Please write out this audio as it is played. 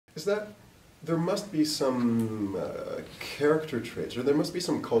Is that, there must be some character traits, or there must be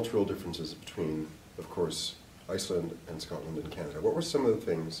some cultural differences between, of course, Iceland and Scotland and Canada. What were some of the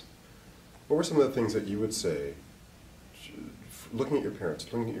things that you would say, looking at your parents,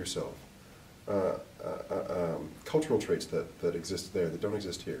 looking at yourself, cultural traits that exist there that don't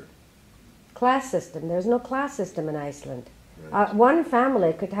exist here? Class system. There's no class system in Iceland. Right. One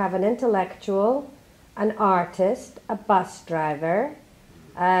family could have an intellectual, an artist, a bus driver,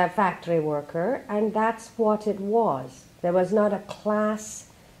 a factory worker, and that's what it was. There was not a class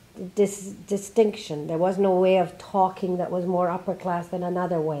distinction. There was no way of talking that was more upper class than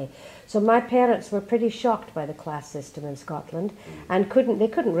another way. So my parents were pretty shocked by the class system in Scotland, and they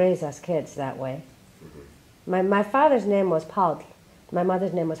couldn't raise us kids that way. My father's name was Paul, my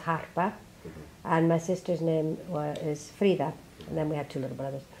mother's name was Harpa, and my sister's name is Frida, and then we had 2 little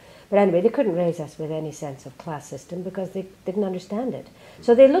brothers. But anyway, they couldn't raise us with any sense of class system because they didn't understand it.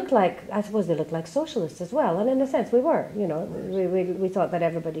 So they looked like, I suppose they looked like socialists as well, and in a sense we were, you know. Right. We thought that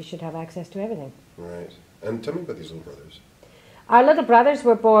everybody should have access to everything. Right. And tell me about these little brothers. Our little brothers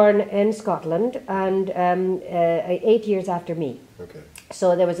were born in Scotland, and 8 years after me. Okay.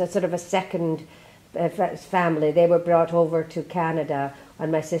 So there was a sort of a second family. They were brought over to Canada,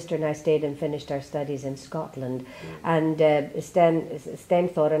 and my sister and I stayed and finished our studies in Scotland. And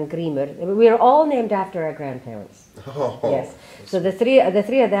Stenthor and Grimur, we were all named after our grandparents. Oh, yes. So the three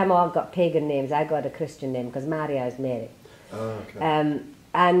of them all got pagan names. I got a Christian name because Maria is Mary. Oh, okay.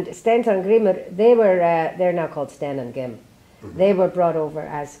 And Stenthor and Grimur, they're now called Sten and Gim. They were brought over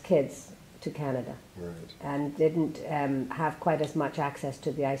as kids to Canada. Right. And didn't have quite as much access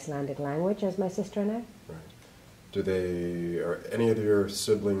to the Icelandic language as my sister and I. Right. Are any of your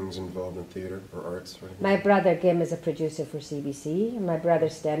siblings involved in theatre or arts or anything? My brother Gim is a producer for CBC, and my brother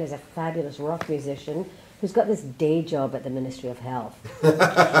Sten is a fabulous rock musician who's got this day job at the Ministry of Health.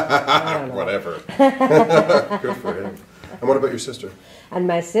 I don't know. Whatever. Good for him. And what about your sister? And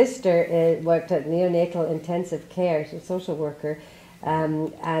my sister worked at neonatal intensive care. She's a social worker,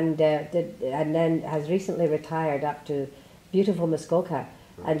 and then has recently retired up to beautiful Muskoka.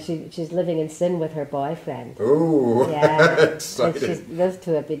 And she's living in Sin with her boyfriend. Oh, yeah. exciting. Those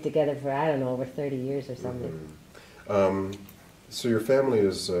two have been together for, I don't know, over 30 years or something. So your family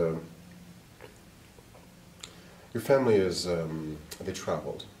is, they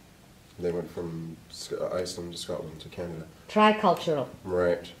traveled. They went from Iceland to Scotland to Canada. Tricultural.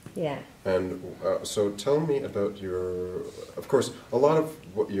 Right. Yeah. And so tell me about of course, a lot of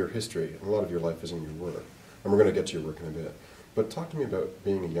your history, a lot of your life is in your work. And we're going to get to your work in a bit. But talk to me about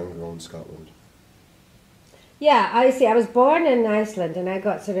being a young girl in Scotland. Yeah, I was born in Iceland, and I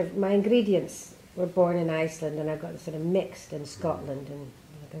got sort of, my ingredients were born in Iceland, and I got sort of mixed in Scotland, and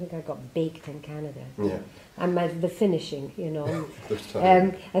I think I got baked in Canada. Yeah. And the finishing, you know.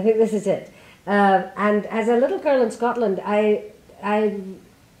 I think this is it. And as a little girl in Scotland, I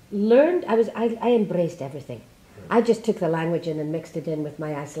learned, I embraced everything. I just took the language in and mixed it in with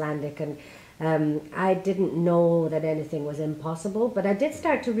my Icelandic, and I didn't know that anything was impossible, but I did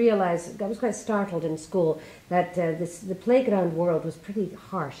start to realize, I was quite startled in school, that the playground world was pretty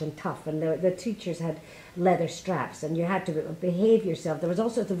harsh and tough, and the teachers had leather straps, and you had to behave yourself. There was all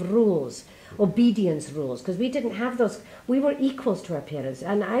sorts of rules, obedience rules, because we didn't have those. We were equals to our parents,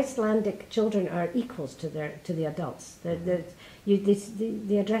 and Icelandic children are equals to the adults. They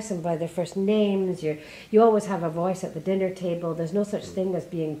address them by their first names. You always have a voice at the dinner table. There's no such thing as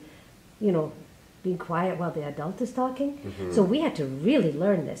being quiet while the adult is talking. So we had to really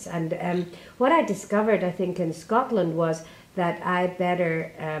learn this. And what I discovered, I think, in Scotland was that I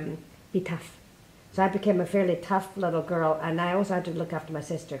better be tough. So I became a fairly tough little girl, and I also had to look after my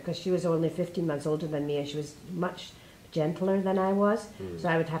sister because she was only 15 months older than me, and she was much gentler than I was. So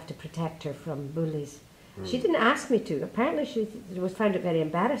I would have to protect her from bullies. She didn't ask me to. Apparently she found it very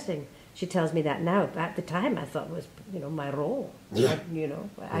embarrassing. She tells me that now. At the time, I thought it was, my role. Yeah.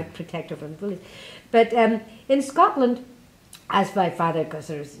 I'd protect her from the bullies. But in Scotland, as my father,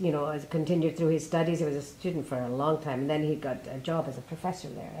 has continued through his studies, he was a student for a long time, and then he got a job as a professor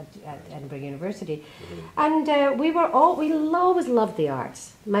there at Edinburgh University. And we always loved the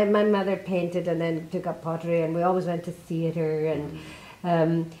arts. My mother painted and then took up pottery, and we always went to theatre, and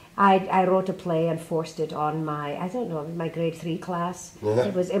I wrote a play and forced it on my grade 3 class. Yeah.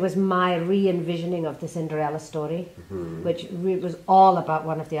 It was my re-envisioning of the Cinderella story, which was all about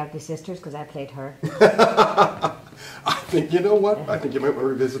one of the ugly sisters, because I played her. I think, you know what? I think you might want to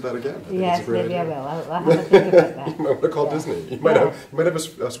revisit that again. Yes, maybe I will. I'll have a think about that. You might want to call Disney. You might have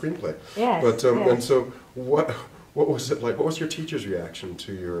a screenplay. Yes. But and so what was it like? What was your teacher's reaction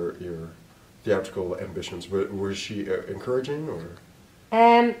to your theatrical ambitions? Was she encouraging or?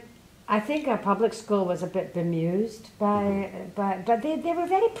 I think our public school was a bit bemused but they were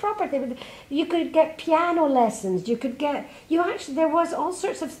very proper. You could get piano lessons. There was all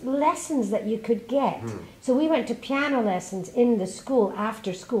sorts of lessons that you could get. So we went to piano lessons in the school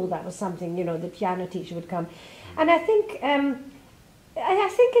after school. That was something, the piano teacher would come, and I think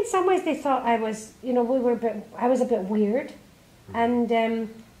in some ways they thought I was, I was a bit weird, and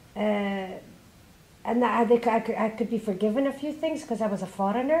that I could be forgiven a few things because I was a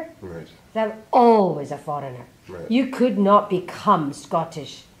foreigner. Right. I was always a foreigner. Right. You could not become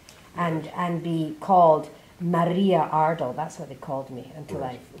Scottish and be called Maja Ardal. That's what they called me until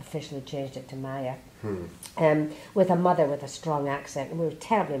I officially changed it to Maja. With a mother with a strong accent. And we were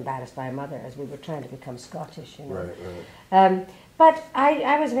terribly embarrassed by our mother as we were trying to become Scottish. Right. But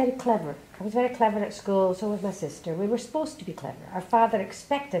I was very clever. I was very clever at school, so was my sister. We were supposed to be clever. Our father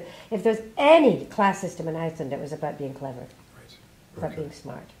expected, if there's any class system in Iceland, it was about being clever, Right. about being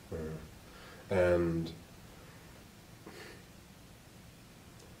smart. And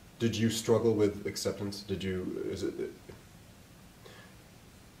did you struggle with acceptance?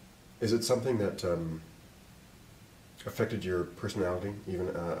 Is it something that affected your personality even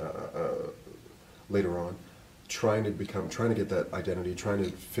later on? Trying to get that identity, trying to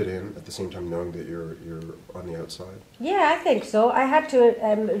fit in at the same time knowing that you're on the outside? Yeah, I think so. I had to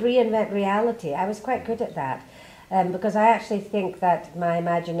reinvent reality. I was quite good at that because I actually think that my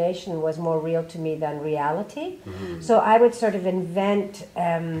imagination was more real to me than reality. So I would sort of invent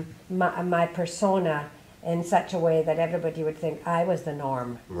my persona in such a way that everybody would think I was the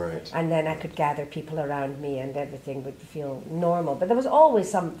norm. Right. And then I could gather people around me and everything would feel normal. But there was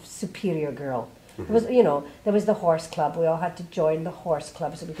always some superior girl. There was, there was the horse club. We all had to join the horse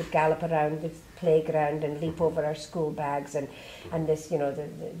club so we could gallop around the playground and leap over our school bags. And this,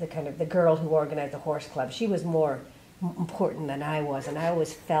 the kind of the girl who organised the horse club, she was more important than I was, and I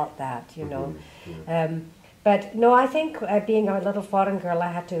always felt that, But no, I think being a little foreign girl,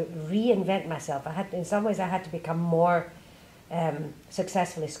 I had to reinvent myself. In some ways, I had to become more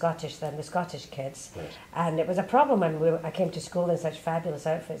successfly Scottish than the Scottish kids. Right. And it was a problem when I came to school in such fabulous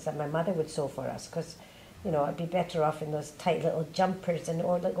outfits that my mother would sew for us, because I'd be better off in those tight little jumpers and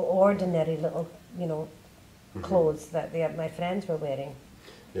ordinary little clothes that my friends were wearing.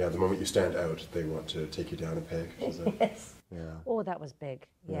 Yeah, the moment you stand out, they want to take you down a peg. Yes. Yeah. Oh, that was big.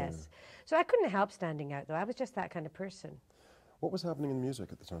 Yes. So I couldn't help standing out, though. I was just that kind of person. What was happening in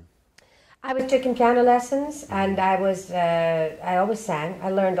music at the time? I was taking piano lessons, and I always sang.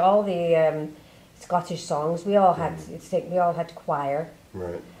 I learned all the Scottish songs. We all had choir.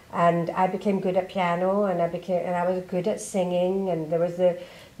 Right. And I became good at piano, and I was good at singing. And there was the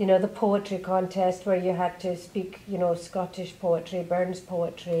poetry contest where you had to speak, Scottish poetry, Burns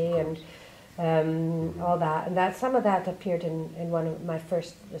poetry, and all that. And some of that appeared in one of my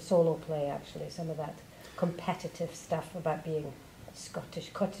first solo play, actually. Some of that competitive stuff about being Scottish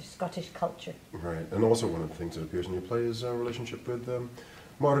culture. Right, and also one of the things that appears in your play is a relationship with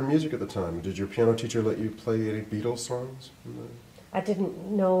modern music at the time. Did your piano teacher let you play any Beatles songs? I didn't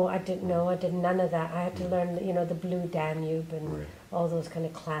know. I did none of that. I had to learn, the Blue Danube and all those kind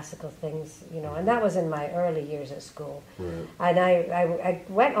of classical things, and that was in my early years at school. Right. And I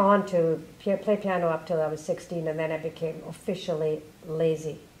went on to play piano up till I was 16, and then I became officially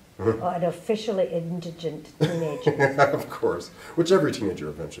lazy. An officially indigent teenager. Of course, which every teenager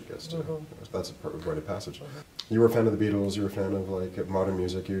eventually gets to. That's a rite of passage. You were a fan of the Beatles. You were a fan of modern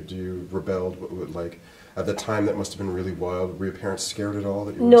music. You rebelled. At the time, that must have been really wild. Were your parents scared at all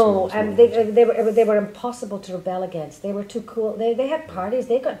that you? No, and they were impossible to rebel against. They were too cool. They had parties.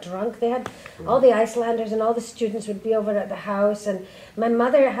 They got drunk. They had all the Icelanders and all the students would be over at the house. And my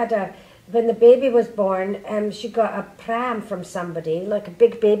mother had when the baby was born, she got a pram from somebody, like a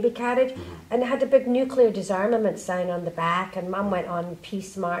big baby carriage, and it had a big nuclear disarmament sign on the back, and Mum went on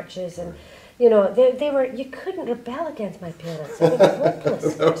peace marches, and you couldn't rebel against my parents. It was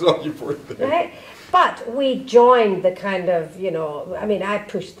hopeless. That was all you were there. Right? But we joined the kind of, I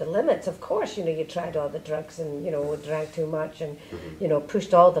pushed the limits, of course. You tried all the drugs and, drank too much and,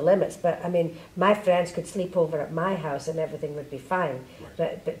 pushed all the limits. But, my friends could sleep over at my house and everything would be fine.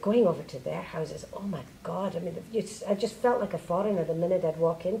 Right. But going over to their houses, oh my God, I just felt like a foreigner the minute I'd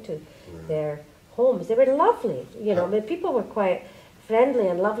walk into their homes. They were lovely, people were quite friendly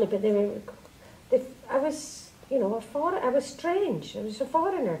and lovely, but I was strange. I was a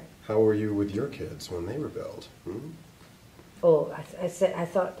foreigner. How were you with your kids when they rebelled? Oh, I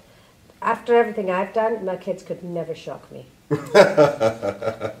thought, after everything I've done, my kids could never shock me.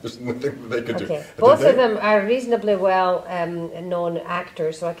 There's nothing they could do. Both of them are reasonably well known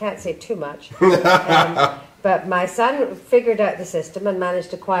actors, so I can't say too much. But my son figured out the system and managed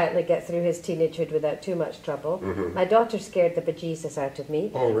to quietly get through his teenagehood without too much trouble. My daughter scared the bejesus out of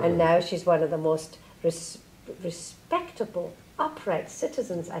me, and now she's one of the most respectable, upright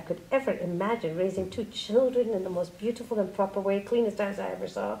citizens I could ever imagine, raising 2 children in the most beautiful and proper way, cleanest house I ever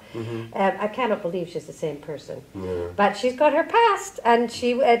saw. I cannot believe she's the same person. But she's got her past, and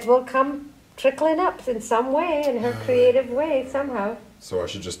it will come trickling up in some way, in her creative way, somehow. So I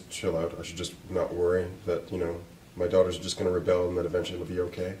should just chill out. I should just not worry that, my daughter's just going to rebel and that eventually it'll be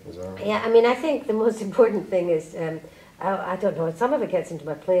okay. Is that right? Yeah, I mean, I think the most important thing is, I don't know, some of it gets into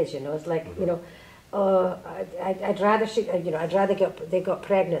my plays, It's like, I'd rather they got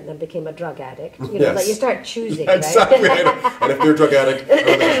pregnant than became a drug addict. Like you start choosing, right? Exactly. And if they're a drug addict,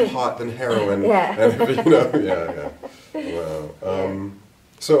 they're pot than heroin. Yeah. And Wow.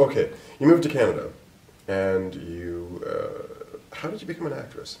 So, okay, you moved to Canada, and you, how did you become an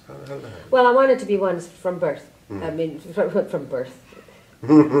actress? How did that happen? Well, I wanted to be one from birth. I mean, from birth.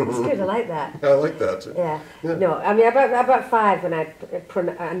 It's good, I like that. I like that too. Yeah. No, I mean, about 5 when I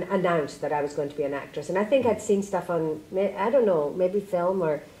announced that I was going to be an actress. And I think I'd seen stuff on, I don't know, maybe film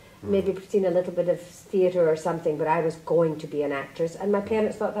or maybe seen a little bit of theatre or something, but I was going to be an actress. And my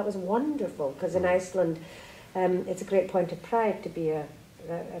parents thought that was wonderful, because in Iceland, it's a great point of pride to be a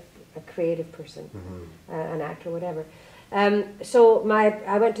creative person, an actor, whatever. So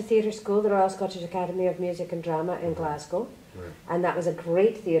I went to theatre school, the Royal Scottish Academy of Music and Drama in Glasgow. Right. And that was a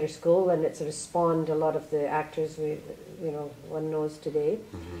great theatre school, and it sort of spawned a lot of the actors one knows today.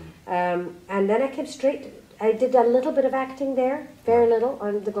 And then I came I did a little bit of acting there, very little,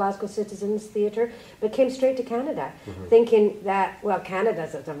 on the Glasgow Citizens Theatre, but came straight to Canada, thinking that, well, Canada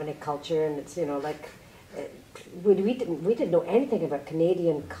doesn't have any culture, and it's, we didn't know anything about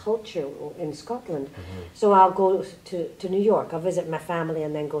Canadian culture in Scotland. So I'll go to New York. I'll visit my family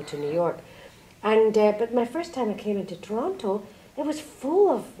and then go to New York. And but my first time I came into Toronto, it was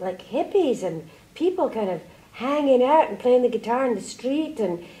full of like hippies and people kind of hanging out and playing the guitar in the street,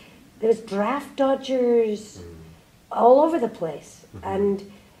 and there was draft dodgers all over the place. And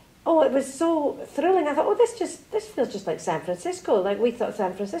it was so thrilling. I thought, this feels just like San Francisco. Like we thought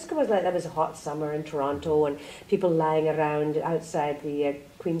San Francisco was like, that was a hot summer in Toronto and people lying around outside the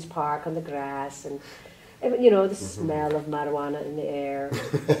Queen's Park on the grass, and the smell of marijuana in the air. It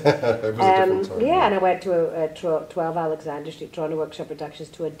was a different time. Yeah, and I went to 12 Alexander Street, Toronto Workshop Productions,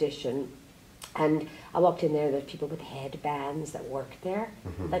 to audition. And I walked in there, there's people with headbands that worked there.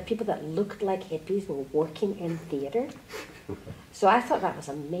 Like people that looked like hippies were working in theatre. So I thought that was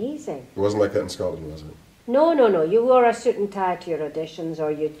amazing. It wasn't like that in Scotland, was it? No. You wore a suit and tie to your auditions,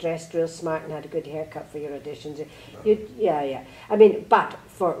 or you dressed real smart and had a good haircut for your auditions. Yeah. I mean,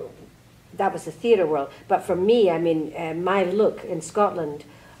 that was the theatre world. But for me, I mean, my look in Scotland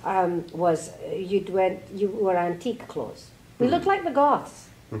was you wore antique clothes. We looked like the Goths.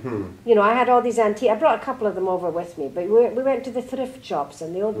 I had all these antique. I brought a couple of them over with me, but we went to the thrift shops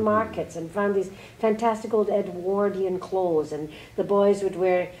and the old markets and found these fantastic old Edwardian clothes. And the boys would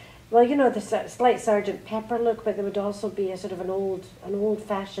wear, the slight Sergeant Pepper look, but there would also be a sort of an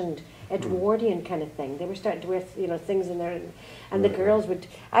old-fashioned Edwardian kind of thing. They were starting to wear, things in there, and the girls would.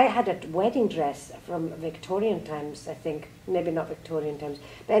 I had a wedding dress from Victorian times, I think, maybe not Victorian times,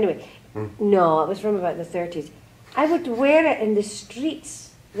 but anyway, no, it was from about the 30s. I would wear it in the streets.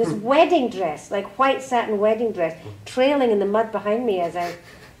 This wedding dress, like white satin wedding dress, trailing in the mud behind me as I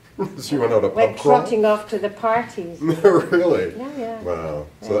so you went out a went pub crawl? trotting off to the parties. Really? Yeah. Wow.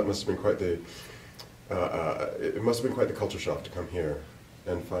 So that must have been quite the. It must have been quite the culture shock to come here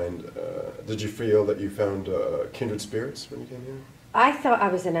and find. Did you feel that you found kindred spirits when you came here? I thought I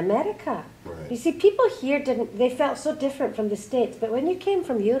was in America. Right. You see, people here they felt so different from the States, but when you came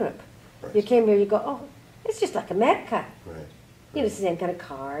from Europe, you came here, you go, oh, it's just like America. Right. It's the same kind of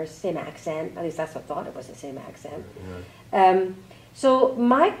cars, same accent. At least that's what I thought it was, the same accent. Yeah. So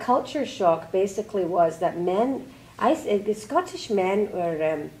my culture shock basically was that the Scottish men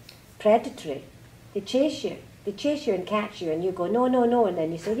were predatory. They chase you. They chase you and catch you, and you go, no, and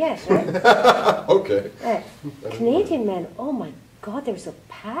then you say yes, right? Okay. Canadian men, oh my God, they were so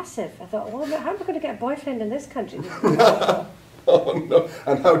passive. I thought, well, how am I going to get a boyfriend in this country? Oh no!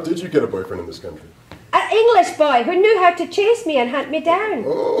 And how did you get a boyfriend in this country? An English boy who knew how to chase me and hunt me down.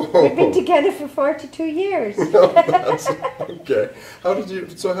 Oh. We've been together for 42 years. Okay. How did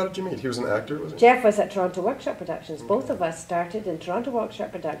you meet? He was an actor, was he? Jeff was at Toronto Workshop Productions. Both of us started in Toronto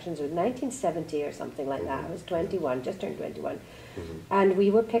Workshop Productions in 1970 or something like that. I was 21, just turned 21. And we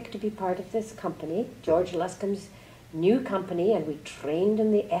were picked to be part of this company, George Luscombe's new company, and we trained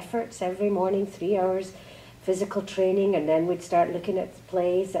in the efforts every morning, 3 hours physical training, and then we'd start looking at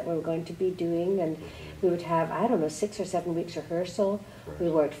plays that we were going to be doing, and we would have, I don't know, 6 or 7 weeks rehearsal. We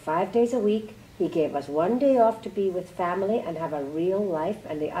worked 5 days a week. He gave us 1 day off to be with family and have a real life,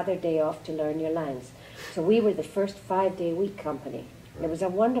 and the other day off to learn your lines. So we were the first 5-day-week company. And it was a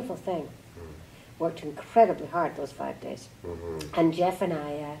wonderful thing. Worked incredibly hard those 5 days. And Jeff and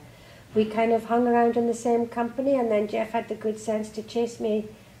I, we kind of hung around in the same company, and then Jeff had the good sense to chase me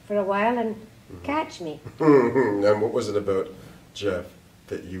for a while and catch me. And what was it about Jeff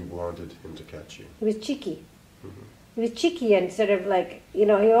that you wanted him to catch you? He was cheeky. He was cheeky and sort of like, you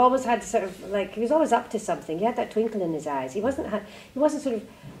know, he always had sort of like, he was always up to something. He had that twinkle in his eyes. He wasn't sort of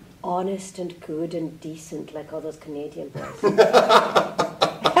honest and good and decent like all those Canadian boys. Well,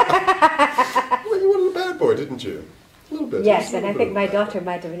 you wanted a bad boy, didn't you? A little bit. Yes, and I think my daughter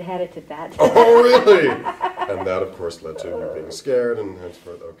might have inherited that. Oh, really? And that, of course, led to you being scared and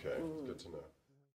henceforth. Okay, good to know.